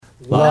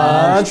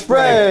Lunch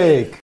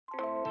break!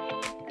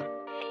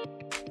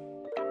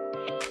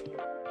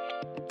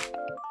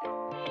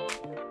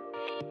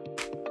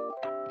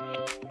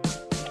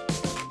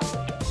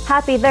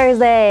 Happy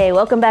Thursday!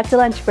 Welcome back to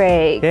Lunch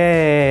Break.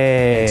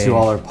 Yay! To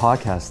all our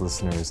podcast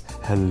listeners,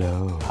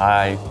 hello.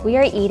 Hi. We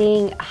are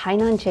eating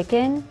Hainan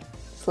chicken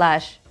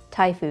 /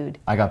 Thai food.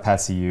 I got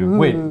Patsy you.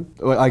 Wait,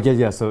 I get,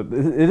 yeah, so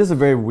it is a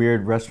very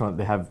weird restaurant.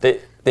 They have They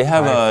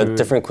have Thai food.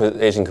 different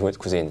Asian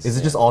cuisines. Is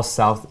it just all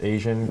South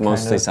Asian?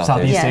 Mostly kind of? Southeast.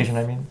 Southeast Yeah. Asian,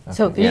 I mean? Okay.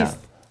 So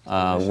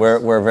Yeah.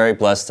 We're very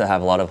blessed to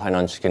have a lot of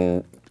Hainan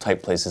chicken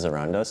type places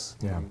around us.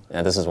 Yeah.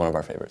 Yeah, this is one of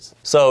our favorites.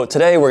 So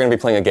today we're going to be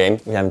playing a game.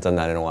 We haven't done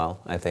that in a while,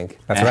 I think.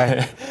 That's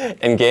right.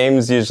 And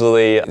games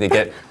usually, they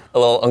get a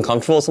little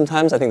uncomfortable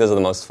sometimes. I think those are the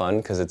most fun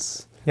because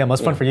it's... Yeah,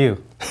 most fun for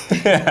you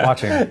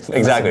watching.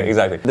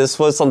 Exactly. This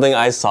was something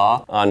I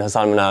saw on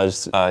Hassan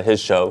Minhaj's his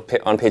show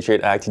on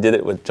Patriot Act. He did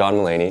it with John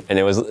Mulaney, and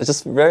it was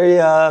just very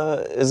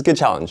it's a good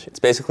challenge. It's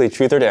basically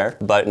truth or dare,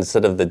 but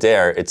instead of the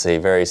dare, it's a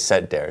very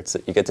set dare.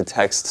 You get to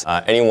text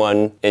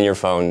anyone in your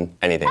phone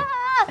anything.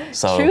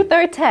 So Truth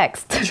or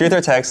text? truth or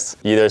text.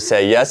 You either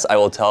say yes, I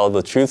will tell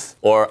the truth,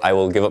 or I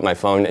will give up my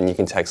phone, and you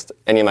can text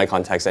any of my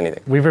contacts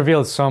anything. We've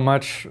revealed so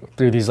much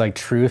through these like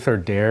truth or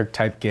dare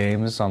type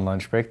games on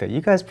lunch break that you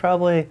guys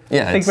probably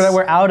think that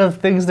we're out of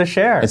things to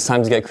share. It's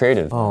time to get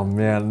creative. Oh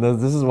man,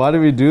 this is, why do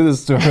we do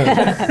this to us?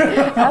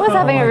 I was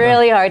having a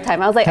really hard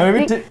time. I was like,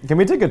 Can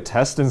we take a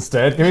test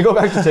instead? Can we go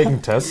back to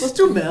taking tests? Let's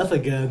do math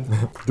again.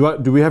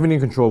 Do we have any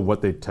control of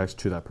what they text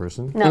to that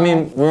person? no. I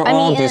mean, we're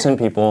all decent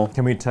people.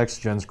 Can we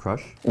text Jen's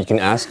crush? You can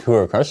ask who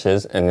her crush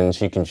is, and then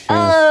she can choose.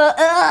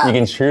 You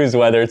can choose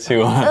whether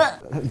to.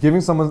 Giving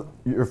someone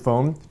your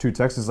phone to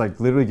text is like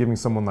literally giving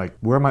someone like,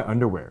 where are my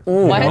underwear?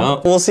 What?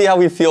 Well, we'll see how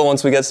we feel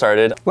once we get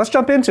started. Let's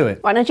jump into it.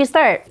 Why don't you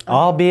start?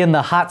 I'll be in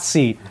the hot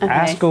seat. Okay.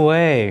 Ask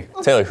away.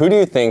 Taylor, who do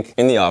you think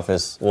in the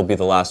office will be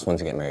the last one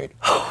to get married?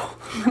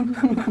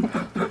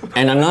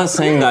 And I'm not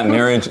saying that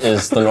marriage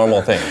is the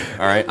normal thing,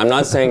 all right? I'm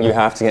not saying you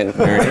have to get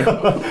married.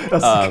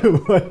 That's a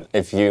good one.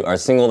 If you are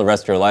single the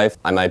rest of your life,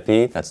 I might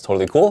be. That's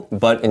totally cool.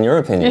 But in your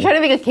You're opinion, trying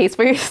to make a case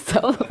for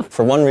yourself.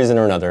 for one reason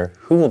or another,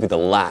 who will be the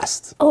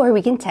last? Or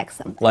we can text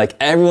them. Like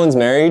everyone's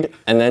married,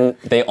 and then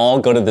they all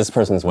go to this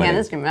person's Yeah, wedding.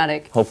 that's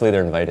dramatic. Hopefully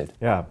they're invited.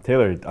 Yeah,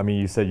 Taylor, I mean,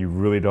 you said you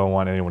really don't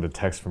want anyone to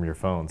text from your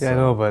phone. Yeah, I so-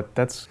 know, but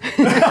that's.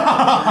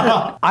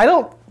 I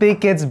don't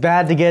think it's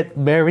bad to get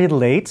married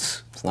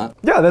late. It's not.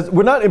 Yeah,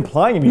 we're not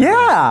implying anything.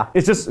 Yeah.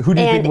 It's just, who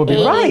do you And think will be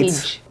age.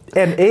 right?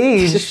 And Just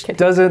age kidding.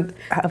 doesn't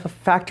have a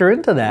factor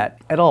into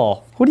that at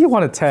all. Who do you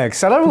want to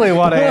text? I don't really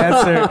want to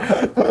answer.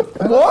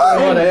 What?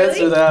 I want to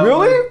answer that.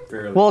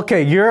 Really? Well,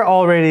 okay,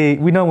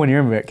 we know when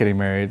you're getting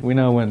married. We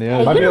know when the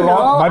other. Might be a You long,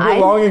 know, might be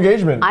a long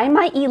engagement. I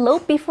might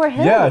elope before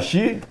him. yeah,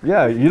 you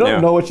don't Yeah.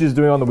 know what she's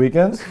doing on the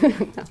weekends.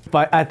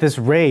 But at this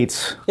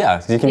rate,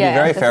 Yeah, you can Yeah, be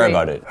very that's fair right.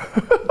 about it.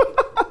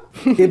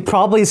 it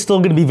probably is still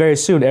going to be very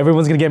soon.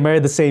 Everyone's going to get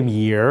married the same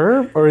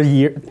year or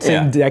same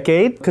Yeah.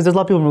 decade because there's a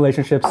lot of people in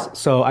relationships.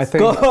 So I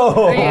think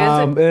Are you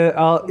answering? it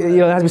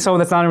has to be someone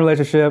that's not in a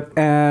relationship,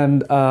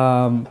 and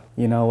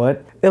you know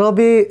what? It'll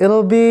be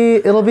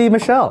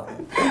Michelle.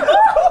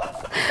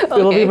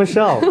 It'll be Okay.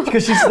 Michelle.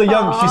 Because she's so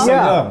young. She's so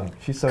Yeah. young.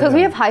 She's so Because young.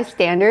 we have high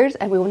standards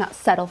and we will not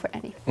settle for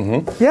any.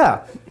 Yeah,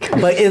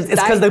 but it's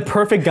because the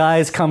perfect guy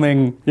is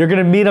coming. You're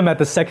going to meet him at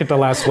the second to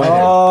last wedding.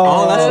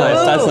 Oh, that's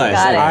nice. That's nice.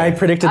 Got it. I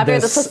predicted After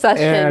this. the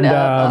succession and,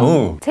 of-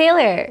 Ooh.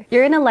 Taylor,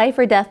 you're in a life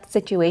or death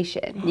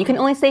situation. You can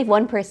only save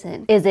one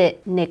person. Is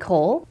it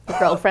Nicole, your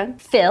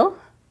girlfriend, Phil,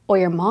 or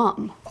your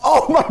mom?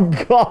 Oh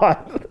my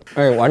God.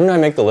 All right, why didn't I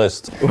make the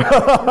list?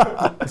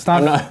 it's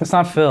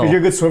not Phil. You're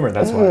a good swimmer,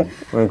 that's why.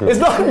 It's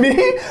not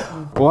me?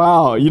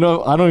 Wow, you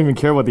know, I don't even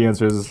care what the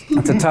answer is.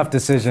 It's a tough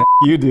decision.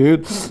 You,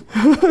 dude.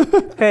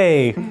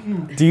 Hey,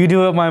 do you do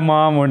what my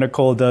mom or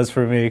Nicole does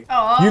for me?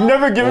 You've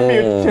never given me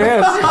a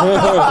chance.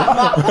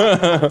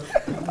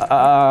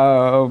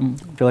 I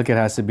feel like it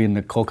has to be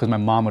Nicole because my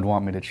mom would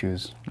want me to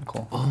choose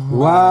Nicole.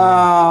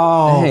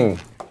 Wow. Dang.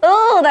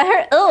 Oh, that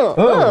hurt.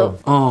 Oh.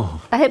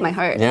 Oh, That hit my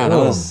heart. yeah, that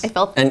was. I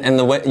felt And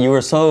the way you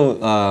were so.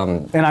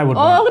 And I would. Oh,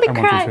 I'm want, gonna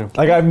I want cry. you to.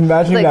 Like, I'm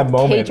imagining Like that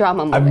moment.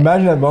 K-drama I'm moment.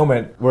 imagining that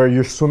moment where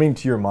you're swimming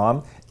to your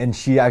mom and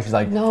she actually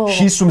like, No.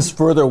 she swims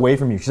further away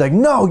from you. She's like,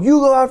 no, you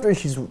go after her.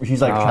 She's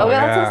like, Oh,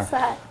 yeah. that's so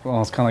sad.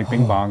 Well, it's kind of like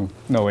Bing Bong.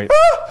 No, wait.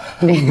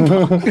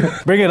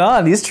 Bring it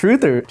on. These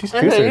truths are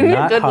You're a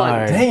not good one.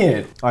 hard. dang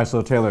it. All right,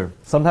 so Taylor,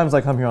 sometimes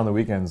I come here on the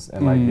weekends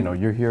and like, you know,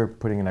 you're here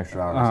putting in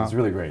extra hours. It's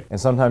really great. And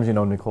sometimes, you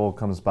know, Nicole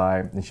comes by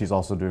and she's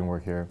also doing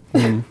work here.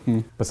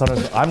 But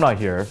sometimes I'm not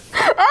here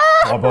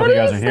while both of you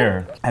guys are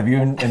here. Have you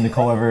and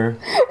Nicole ever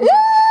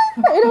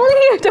I don't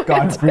want to hear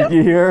gotten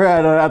freaky here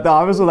at the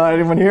office without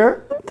anyone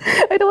here?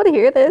 I don't want to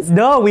hear this.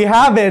 No, we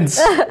haven't.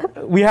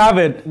 We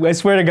haven't. I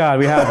swear to God,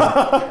 we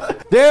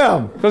haven't.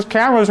 Damn. There's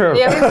cameras here.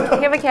 You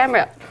have a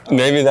camera.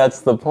 Maybe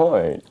that's the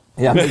point.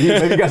 Yeah, maybe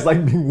you guys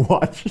like being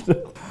watched.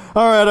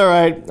 All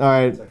right.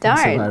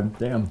 Darn.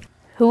 Damn.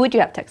 Who would you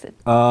have texted?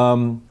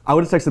 I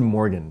would have texted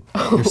Morgan,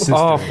 your sister.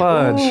 Oh,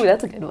 fudge. Ooh,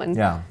 that's a good one.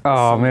 Yeah.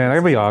 Oh, man,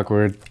 that'd be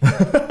awkward.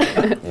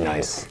 Nice.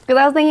 Nice. Because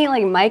I was thinking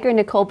like Mike or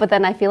Nicole, but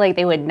then I feel like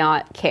they would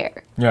not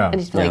care. Yeah. And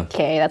just be like,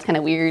 okay, that's kind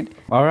of weird.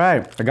 All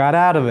right, I got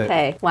out of it.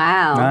 Okay,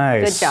 wow.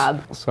 Nice. Good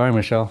job. Sorry,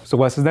 Michelle. So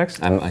Wes is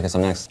next? I guess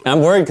I'm next.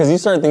 I'm worried because you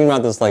started thinking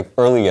about this like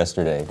early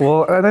yesterday.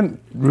 Well, I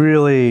didn't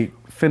really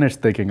finish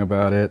thinking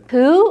about it.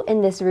 Who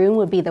in this room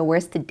would be the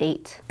worst to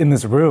date? In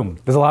this room,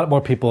 there's a lot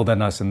more people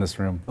than us in this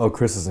room. Oh,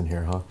 Chris isn't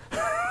here, huh?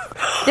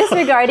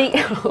 Disregarding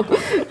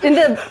in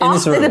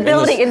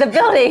the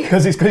building.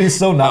 Because he's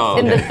so not.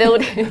 In the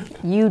building.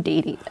 You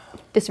dating.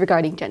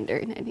 Disregarding gender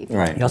and anything.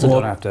 Right. You also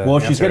don't have to. Well,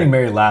 she's answer getting it.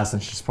 married last,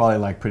 and she's probably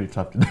like pretty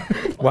tough to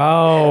date.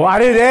 Wow, I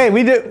did. Hey,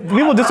 we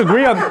will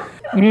disagree on.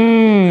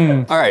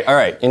 All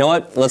right. You know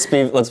what? Let's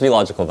be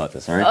logical about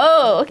this. All right.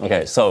 Oh, okay.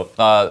 Okay. So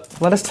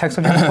Let us text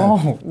on your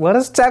phone. Let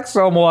us text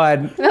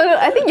someone. No,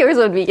 I think yours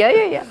would be.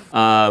 Yeah.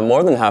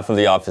 more than half of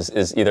the office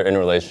is either in a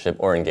relationship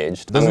or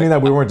engaged. Doesn't mean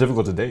that we weren't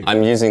difficult to date.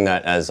 I'm using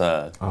that as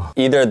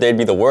either they'd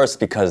be the worst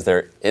because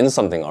they're in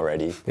something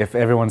already. If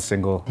everyone's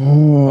single,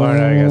 or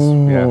I guess,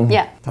 yeah.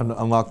 Yeah. Time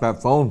to unlock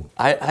that phone.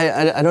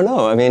 I don't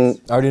know. I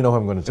mean, I already know who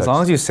I'm going to text. As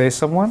long as you say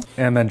someone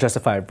and then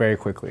justify it very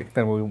quickly,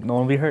 then no one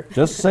will be hurt.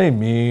 Just say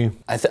me.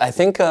 I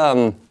think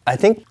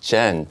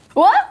Jen.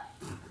 What?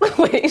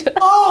 Wait.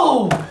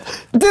 Oh!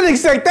 Didn't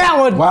expect that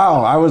one!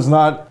 Wow, I was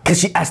not. Because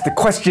she asked the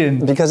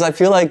question. Because I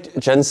feel like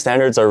Jen's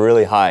standards are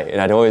really high, and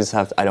I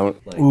don't.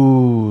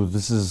 Ooh,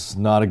 this is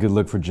not a good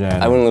look for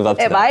Jen. I wouldn't live up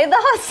to Am that. I the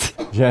host?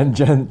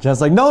 Jen's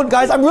like, no,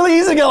 guys, I'm really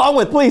easy to get along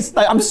with. Please,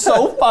 like, I'm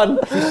so fun.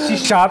 She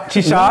shot,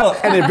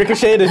 and it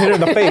ricocheted and hit her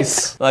in the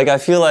face. Like, I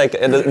feel like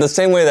the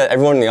same way that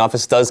everyone in the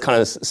office does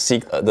kind of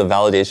seek the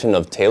validation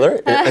of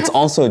Taylor, it's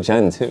also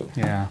Jen too.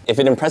 Yeah. If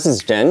it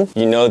impresses Jen,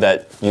 you know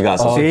that you got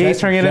something. See, he's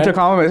turning it into a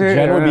compliment.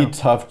 Jen would Yeah. be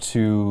tough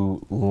to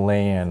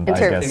land, I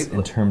guess,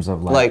 in terms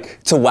of Like,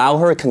 to wow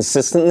her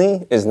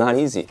consistently is not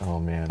easy. Oh,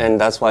 man. And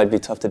that's why it'd be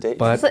tough to date.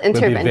 But It's an it would be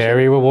intervention.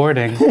 very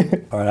rewarding.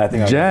 All right, I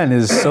think Jen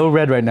is so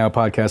red right now,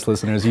 podcast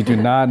listeners. You do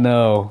not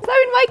know.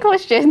 Not in my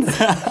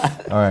questions.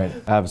 All right,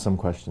 I have some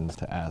questions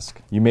to ask.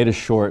 You made a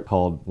short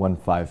called When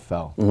Five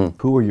Fell.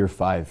 Who were your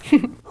five?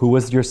 Who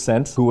was your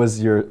scent? Who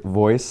was your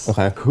voice?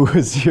 Okay. Who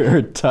was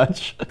your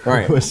touch?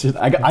 Right. Who was your,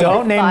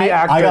 Don't name the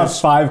actors. I got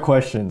 5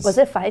 questions. Was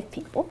it 5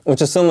 people?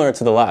 Which is similar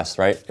to the last,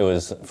 right? It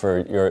was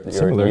for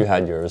Similar. you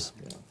had yours.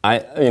 I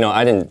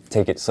didn't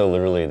take it so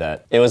literally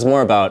that it was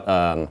more about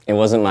it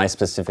wasn't my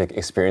specific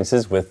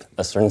experiences with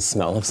a certain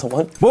smell of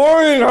someone.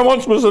 Boring! I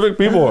want specific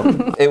people.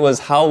 It was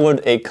how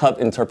would a cup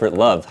interpret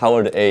love? How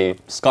would a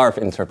scarf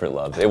interpret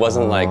love? It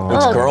wasn't like which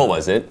girl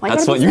was it? Why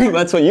That's gotta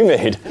what be you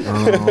made.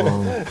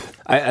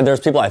 And there's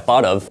people I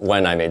thought of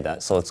when I made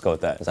that, so let's go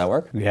with that. Does that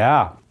work?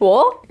 Yeah.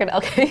 Well,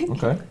 okay.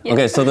 Okay. Yeah.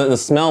 Okay, so the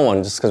smell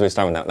one, just because we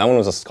start with that one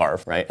was a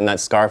scarf, right? And that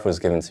scarf was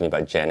given to me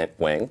by Janet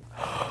Wang.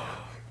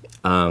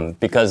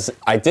 Because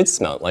I did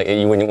smell it. Like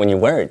when you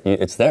wear it,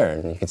 it's there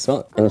and you can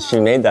smell it. And she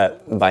made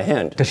that by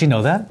hand. Does she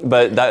know that?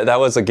 But that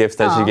was a gift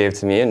that she gave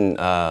to me, and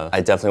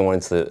I definitely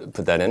wanted to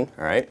put that in.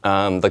 All right.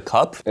 The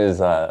cup is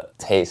a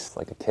taste,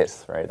 like a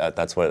kiss, right?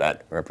 That's what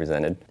that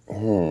represented.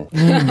 You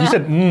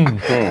said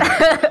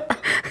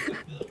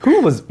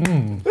Who was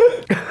You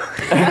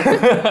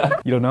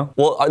don't know?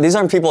 Well, these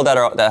aren't people that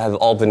have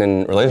all been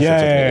in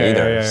relationships with me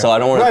either. yeah. So I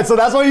don't want Right, so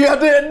that's why you have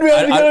to get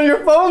I- on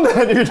your phone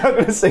then. You're not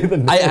going to say the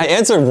name. I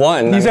answered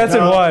one. He's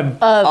answered one.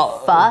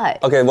 5.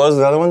 Okay, what was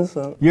the other one?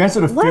 So, You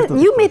answered a fifth What?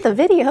 of You made the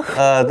video.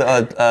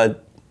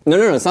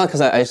 no, it's not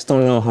because I just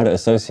don't know how to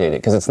associate it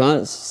because it's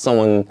not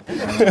someone,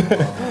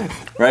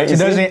 right? You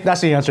see?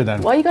 That's the answer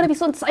then. Why you gotta be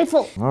so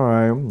insightful? All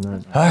right.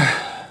 All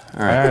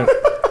right.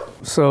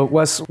 So,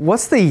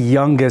 what's the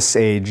youngest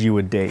age you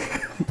would date?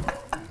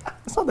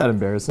 It's not that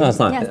embarrassing. No, it's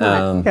not. Yeah, it's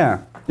not. Yeah.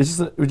 It's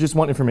just we just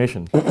want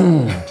information.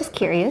 Just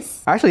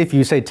curious. Actually, if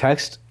you say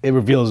text, it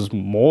reveals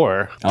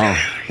more. Oh,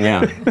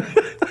 yeah.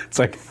 It's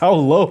like, how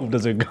low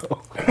does it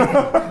go?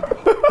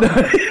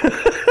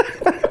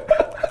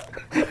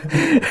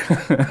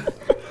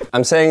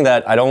 I'm saying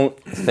that I don't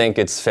think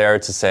it's fair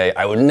to say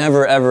I would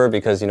never ever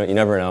because you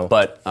never know.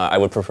 But I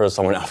would prefer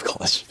someone out of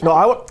college. No,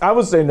 I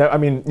would say I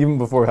mean, even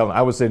before Helen,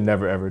 I would say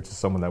never ever to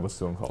someone that was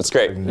still in college. It's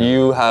great.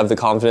 You have the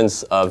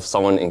confidence of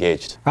someone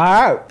engaged. All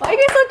right. Why are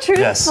you so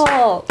truthful? Yes.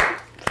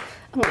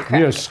 I'm gonna cry.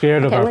 We are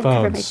scared of Okay, our I'm gonna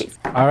cover my phones. face.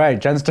 All right,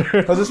 Jen's turn.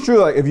 Because it's true,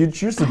 like if you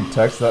choose to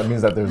text, that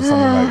means that there's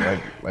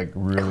something like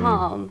really.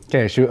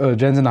 Okay,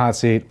 Jen's in the hot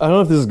seat. I don't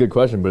know if this is a good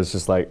question, but it's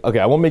just like, okay,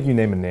 I won't make you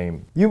name a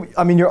name.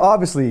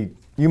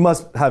 You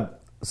must have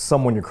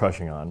someone you're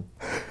crushing on.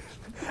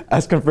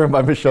 As confirmed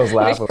by Michelle's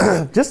laugh.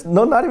 Just,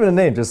 no, not even a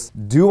name, just,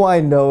 do I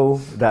know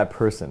that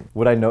person?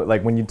 Would I know,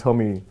 like when you told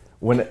me,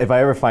 if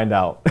I ever find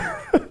out,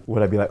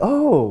 would I be like,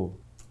 oh,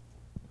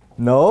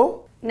 no?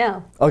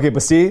 No. Okay,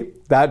 but see,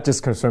 that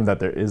just confirmed that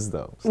there is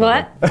though. So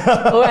What?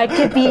 Or I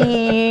could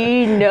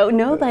be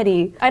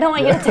nobody. I don't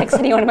want you to text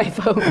anyone on my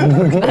phone.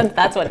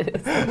 That's what it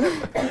is.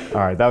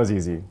 All right, that was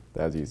easy.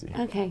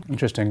 Okay.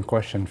 Interesting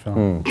question,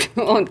 Phil.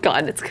 Oh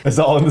God, it's It's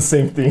all in the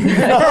same theme.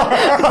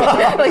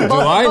 like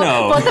both, I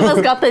know? both of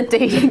us got the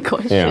dating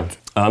question. Yeah.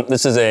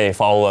 This is a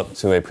follow-up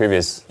to a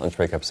previous lunch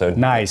break episode.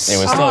 Nice. It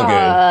was so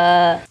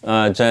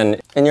good. Jen,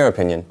 in your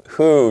opinion,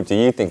 who do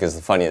you think is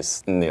the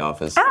funniest in the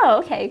office?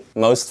 Oh, okay.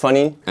 Most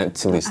funny and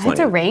to least I have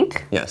funny. to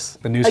rank? Yes.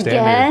 The new Again?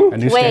 standard. A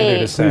new Wait.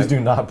 standard is Please set. do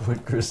not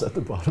put Chris at the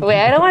bottom. Wait,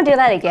 I don't want to do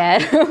that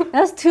again.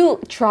 That's too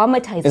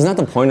traumatizing. Isn't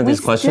that the point of these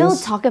questions? We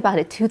still talk about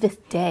it to this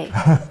day.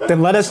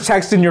 Then let us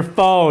text in your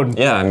phone.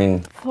 Yeah, I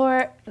mean,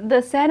 For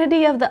the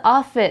sanity of the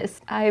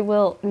office, I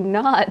will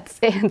not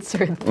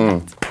answer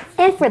that.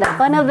 And for the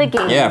fun of the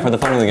game. yeah, for the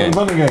fun of the game.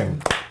 Fun game.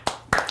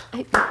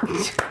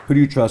 Who do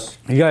you trust?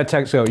 You gotta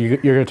text. So you're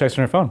gonna text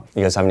on your phone.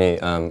 You guys have any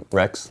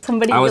recs?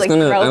 Somebody I was like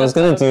gonna, throw I was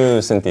the gonna phone.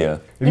 do Cynthia.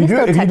 If you do,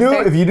 can still text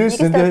her. if you do You can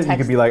still Cynthia, you text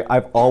could be like,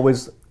 I've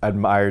always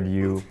admired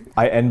you.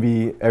 I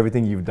envy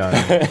everything you've done.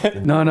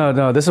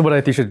 No. This is what I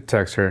think you should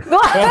text her.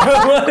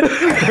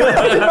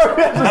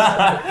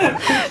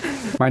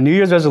 My New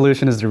Year's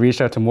resolution is to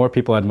reach out to more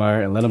people I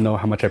admire and let them know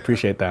how much I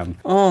appreciate them.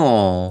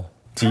 Oh.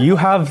 Do you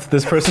have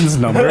this person's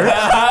number?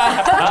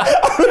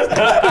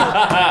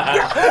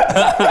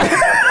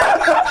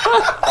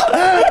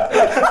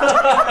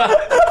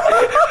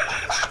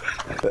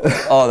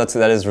 Oh,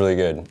 that is really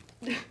good.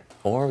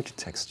 Or we could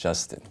text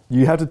Justin.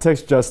 You have to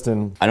text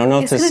Justin. I don't know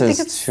if He's this gonna is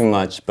think it's- too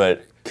much,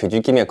 but could you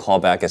give me a call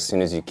back as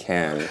soon as you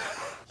can?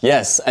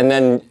 Yes, and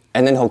then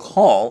he'll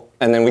call,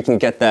 and then we can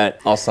get that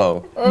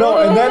also. No,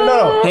 and then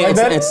no. Hey, and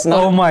then, it's not.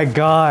 Oh my and then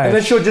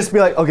god. she'll just be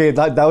like, okay,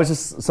 that was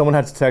just someone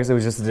had to text. It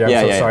was just a day. I'm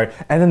Yeah, so yeah, sorry.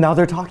 And then now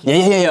they're talking.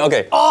 Yeah.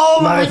 Okay.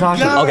 Now they're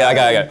talking. Okay, I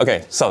got it.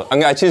 Okay, so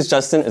I choose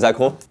Justin. Is that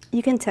cool?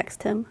 You can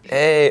text him.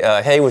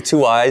 Hey with 2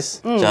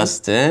 Y's,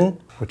 Justin.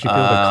 Would you be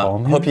able to call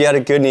me? Hope you had a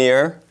good New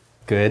Year.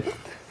 Good.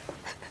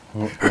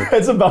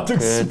 It's about to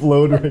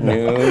explode right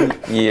now.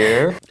 New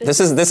Year. This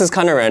is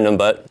kind of random,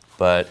 but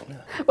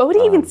What would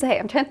he even say?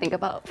 I'm trying to think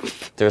about.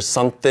 there's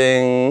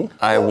something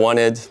I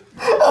wanted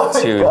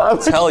to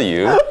tell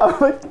you,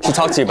 to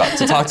talk to you about, Me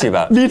too. to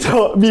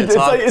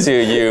talk to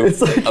you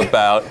it's like-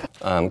 about.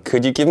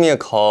 Could you give me a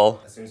call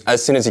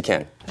as soon as you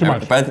can?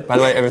 much. By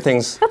the way,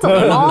 everything's. That's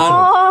a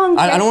long.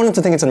 I don't want him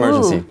to think it's an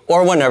emergency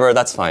or whenever.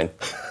 That's fine.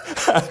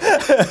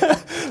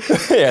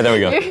 Yeah, there we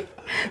go.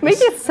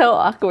 Make it so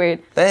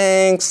awkward.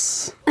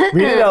 Thanks. Read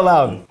it out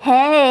loud.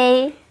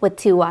 Hey, with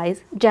 2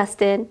 Y's,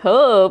 Justin.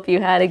 Hope you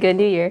had a good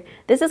New Year.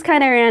 This is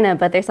kind of random,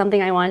 but there's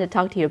something I wanted to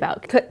talk to you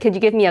about. Could you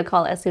give me a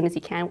call as soon as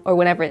you can, or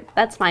whenever?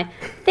 That's fine.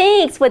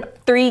 Thanks with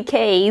 3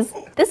 Ks.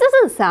 This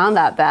doesn't sound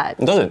that bad.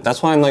 It doesn't.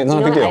 That's why I'm like, not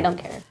You a know big what? deal. I don't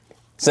care.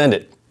 Send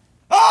it.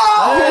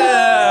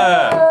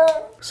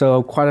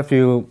 So quite a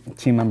few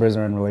team members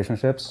are in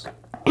relationships.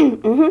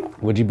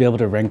 Would you be able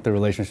to rank the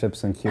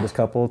relationships in cutest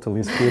couple to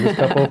least cutest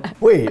couple?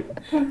 Wait,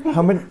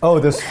 how many? Oh,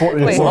 there's 4.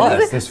 There's Wait, 4.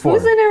 who's, There's 4.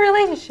 who's in a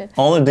relationship?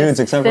 All the dudes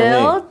except for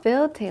me.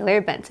 Phil,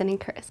 Taylor, Benson, and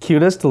Chris.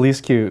 Cutest to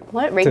least cute.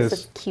 What rates Tis.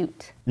 as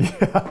cute?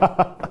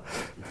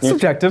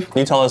 Subjective. Can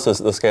you tell us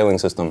the scaling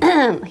system?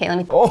 Okay, let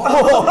me.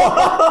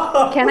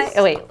 Can I?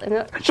 Oh, wait.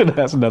 I should have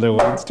asked another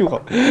one. It's too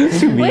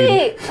mean.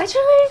 Wait,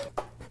 actually.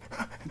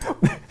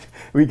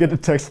 We get to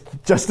text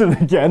Justin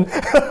again.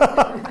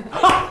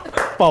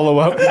 Follow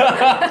up.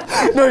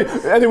 No,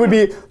 and it would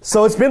be,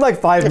 so it's been like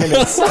 5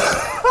 minutes.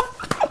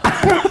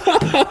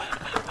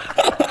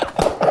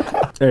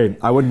 Hey,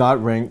 I would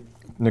not rank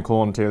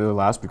Nicole and Taylor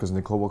last because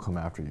Nicole will come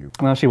after you.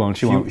 No, she won't.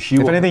 She won't. she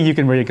If won't. anything, you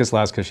can rank us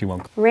last because she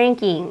won't.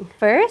 Ranking.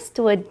 First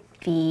would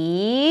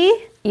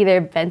be either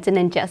Benson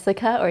and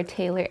Jessica or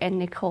Taylor and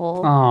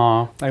Nicole.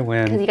 Aw, I Because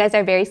win. you guys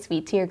are very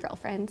sweet to your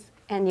girlfriends.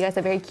 And you guys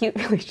have very cute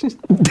relationships.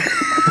 Not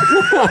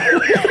saying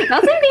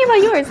anything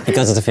about yours.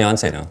 Because it's a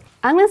fiance now.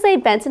 I'm gonna say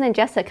Benson and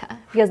Jessica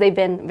because they've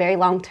been very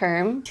long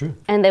term. True.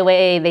 And the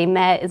way they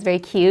met is very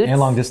cute. And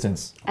long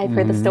distance. I've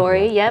heard the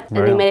story, yep. And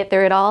Right they on. made it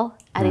through it all.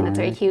 I think that's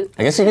very cute.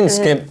 I guess you can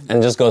skip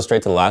and just go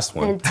straight to the last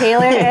one. And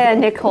Taylor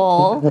and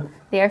Nicole,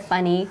 they are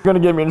funny. You're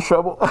gonna get me in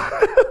trouble.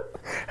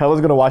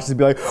 Hella's gonna watch this and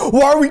be like,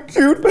 why are we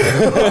cute?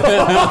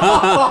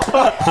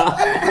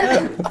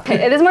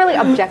 It is more like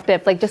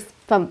objective, like just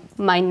from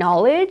my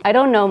knowledge. I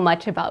don't know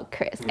much about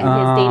Chris and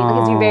his dating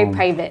because you're very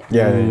private.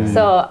 Yeah.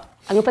 So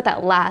I'm gonna put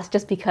that last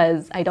just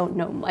because I don't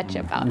know much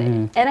about it.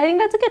 And I think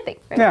that's a good thing.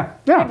 Right? Yeah.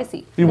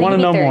 Privacy. You So want to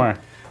can know be third. more.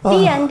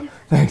 The end.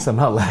 Thanks, I'm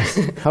not last.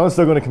 Hella's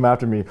still gonna come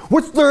after me.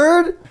 What's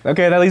third?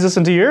 Okay, that leads us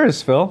into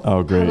yours, Phil.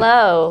 Oh, great.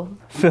 Hello.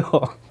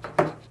 Phil.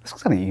 This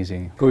is kind of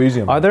easy. Go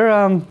easy on me. Are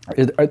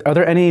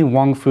there any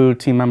Wong Fu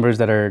team members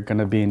that are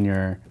gonna be in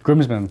your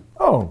groomsmen?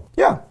 Oh,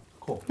 yeah.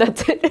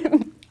 That's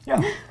it.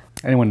 Yeah.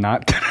 Anyone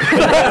not?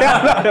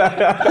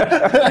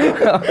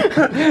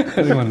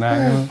 Anyone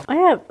not? I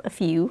have a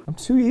few. I'm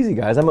too easy,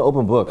 guys. I'm an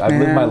open book. I've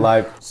lived my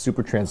life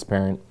super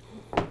transparent.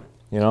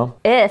 You know?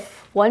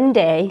 If one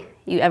day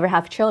you ever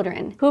have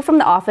children, who from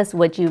the office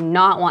would you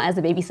not want as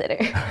a babysitter?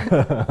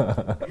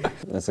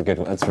 That's a good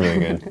one. That's really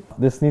good.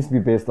 This needs to be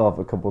based off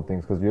a couple of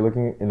things because you're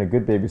looking in a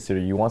good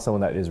babysitter. You want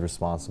someone that is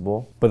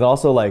responsible, but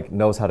also like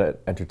knows how to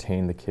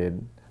entertain the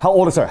kid. How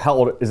old is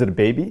it? A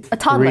baby? A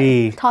toddler.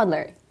 3.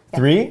 Toddler.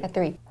 3? A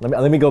 3.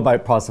 Let me go by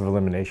process of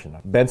elimination.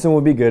 Benson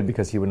would be good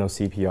because he would know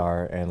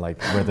CPR and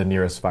like where the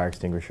nearest fire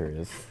extinguisher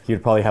is. He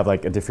would probably have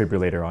like a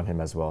defibrillator on him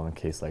as well in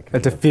case like A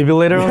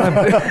defibrillator on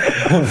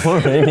him?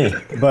 Poor baby.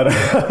 But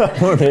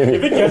Poor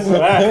baby.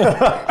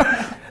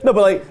 no,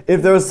 but like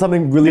if there was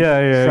something really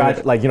Yeah.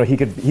 tragic, like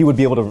he would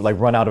be able to like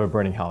run out of a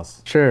burning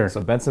house. Sure.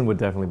 So Benson would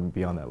definitely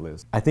be on that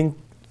list. I think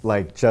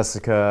like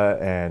Jessica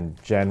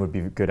and Jen would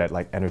be good at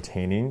like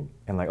entertaining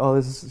and like, oh,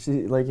 this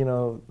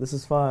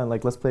is fun.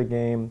 Like, let's play a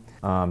game.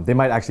 They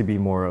might actually be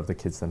more of the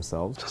kids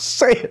themselves.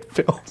 Say it,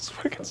 Phil. Just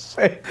fucking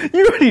say it.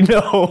 You already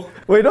know.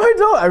 Wait, no, I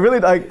don't. I really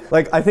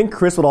like. I think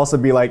Chris would also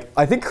be like.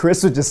 I think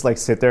Chris would just like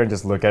sit there and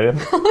just look at him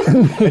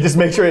and just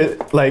make sure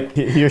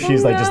he or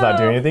she's like just not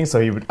doing anything. So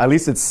he would at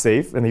least it's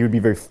safe and he would be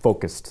very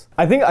focused.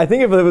 I think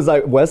if it was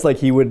like Wes, like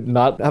he would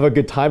not have a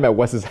good time at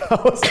Wes's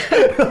house.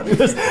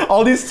 There's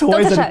all these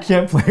toys that he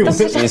can't play with.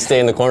 You stay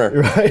in the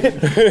corner.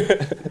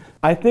 Right.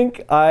 I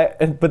think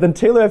but then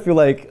Taylor, I feel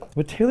like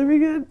would Taylor be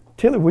good?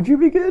 Taylor, would you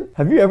be good?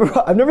 Have you ever?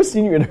 I've never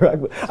seen you interact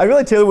with. I feel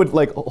like Taylor would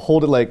like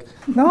hold it like.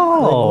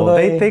 No, Like,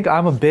 they think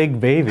I'm a big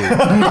baby.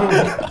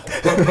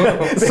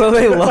 So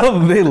they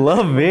love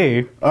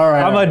me. All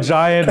right. I'm a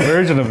giant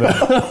version of them.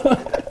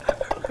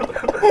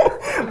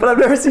 But I've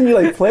never seen you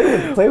like play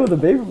with a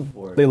baby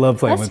before. They love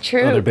playing That's with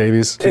true. other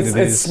babies.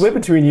 It's split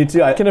between you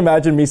two. I can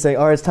imagine me saying,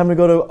 all right, it's time to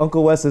go to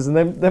Uncle Wes's, and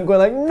then them going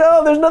like,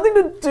 no, there's nothing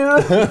to do.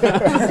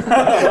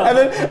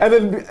 and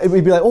then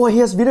we'd be like, oh, he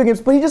has video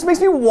games, but he just makes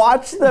me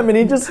watch them, and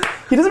he doesn't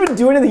even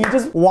do anything. He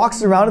just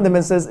walks around in them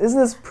and says, isn't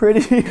this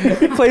pretty?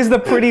 He plays the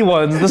pretty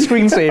ones, the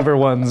screensaver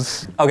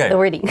ones. Okay. The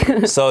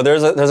wording. So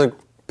there's a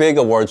big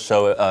awards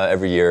show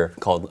every year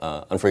called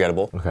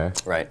Unforgettable. Okay.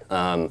 Right.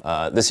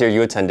 This year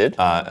you attended.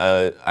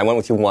 I went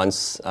with you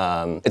once.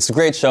 It's a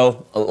great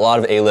show. A lot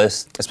of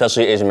A-list,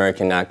 especially Asian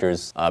American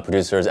actors,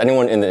 producers,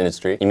 anyone in the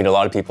industry. You meet a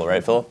lot of people,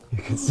 right, Phil?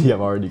 You can see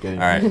I'm already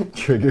getting All right.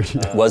 triggered.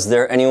 Was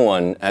there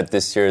anyone at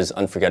this year's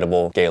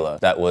Unforgettable Gala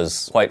that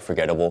was quite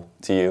forgettable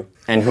to you?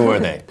 And who are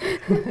they?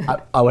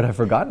 I would have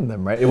forgotten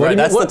them, right? Right,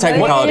 that's the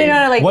technicality.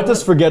 Like, What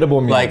does forgettable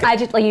mean? Like- I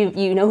just like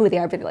you know who they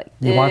are, but like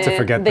You want to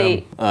forget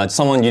them.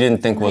 Someone you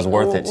didn't think was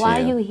worth it to Why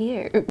you. are you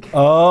here?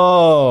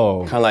 oh.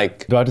 Kind of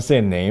like, Do I have to say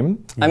a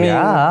name? I mean,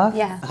 Yeah.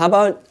 Yeah. how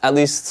about at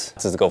least,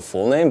 does it go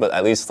full name, but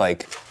at least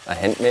like a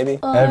hint maybe?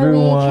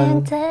 Everyone- Or we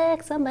can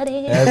text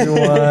somebody.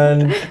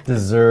 Everyone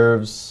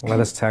deserves Let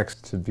us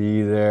text. to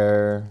be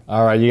there.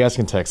 All right, you guys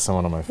can text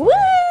someone on my phone.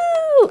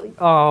 Woo!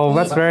 Oh,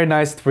 that's very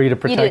nice for you to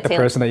do protect it, the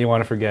Taylor. person that you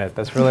want to forget.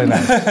 That's really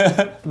nice.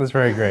 That's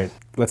very great.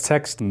 Let's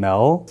text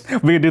Mel.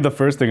 We could do the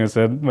first thing I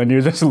said. My New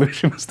Year's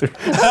resolution was to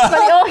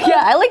Oh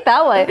yeah, I like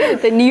that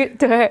one. The new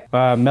to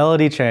her.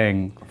 Melody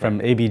Chang from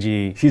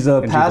ABG. She's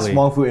a in past Jubilee.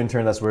 Wong Fu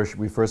intern. That's where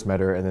we first met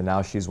her, and then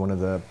now she's one of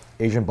the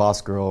Asian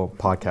Boss Girl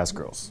podcast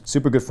girls.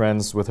 Super good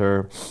friends with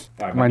her.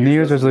 My New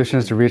Year's resolution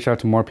is to reach out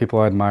to more people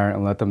I admire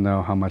and let them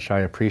know how much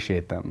I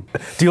appreciate them.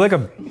 Do you like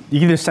you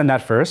can just send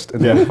that first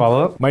and then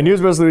follow up? My New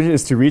Year's resolution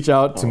is to reach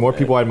out to more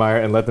people I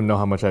admire and let them know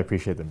how much I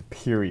appreciate them.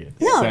 Period.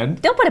 No,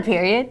 Send. don't put a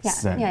period. Yeah,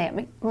 Send. yeah,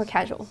 make more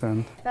casual.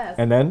 Send.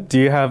 And then Do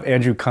you have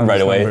Andrew Kung's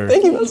Right away. number?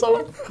 Thank you so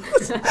much.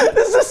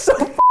 this is so.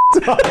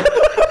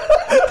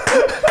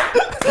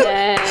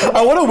 Yeah.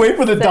 I want to wait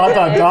for the dot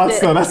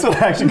though. That's what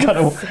I actually kind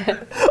of.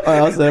 All right,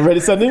 I'll send. Ready?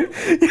 Sending.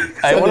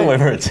 I want to wait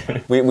for it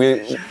too.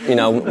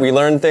 We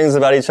learned things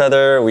about each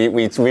other. We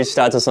reached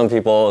out to some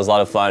people. It was a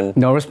lot of fun.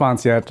 No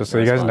response yet, just so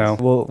you guys know.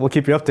 response. We'll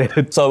keep you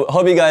updated. So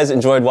hope you guys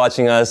enjoyed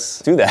watching us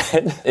do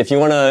that. If you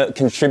want to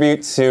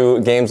contribute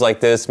to games like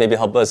this, maybe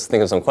help us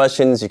think of some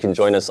questions, you can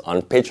join us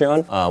on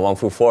Patreon, Wong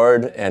Fu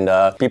Forward, and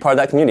be part of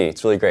that community.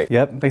 It's really great.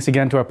 Yep. Thanks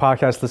again to our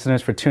podcast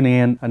listeners for tuning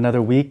in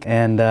another week,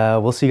 and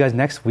we'll see you guys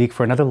next week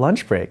for another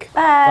lunch break.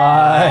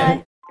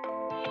 Bye.